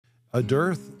A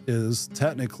dearth is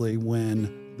technically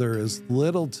when there is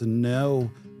little to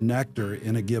no nectar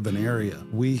in a given area.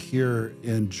 We here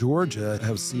in Georgia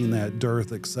have seen that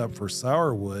dearth except for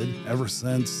sourwood ever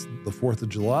since the 4th of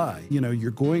July. You know,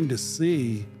 you're going to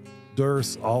see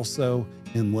dearths also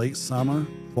in late summer,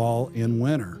 fall, and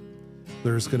winter.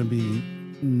 There's going to be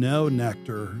no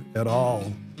nectar at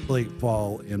all late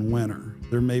fall and winter.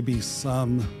 There may be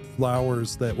some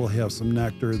flowers that will have some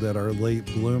nectar that are late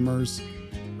bloomers,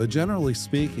 but generally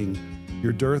speaking,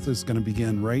 your dearth is going to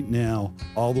begin right now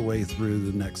all the way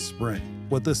through the next spring.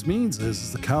 What this means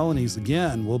is the colonies,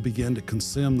 again, will begin to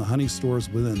consume the honey stores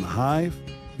within the hive.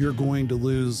 You're going to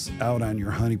lose out on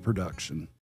your honey production.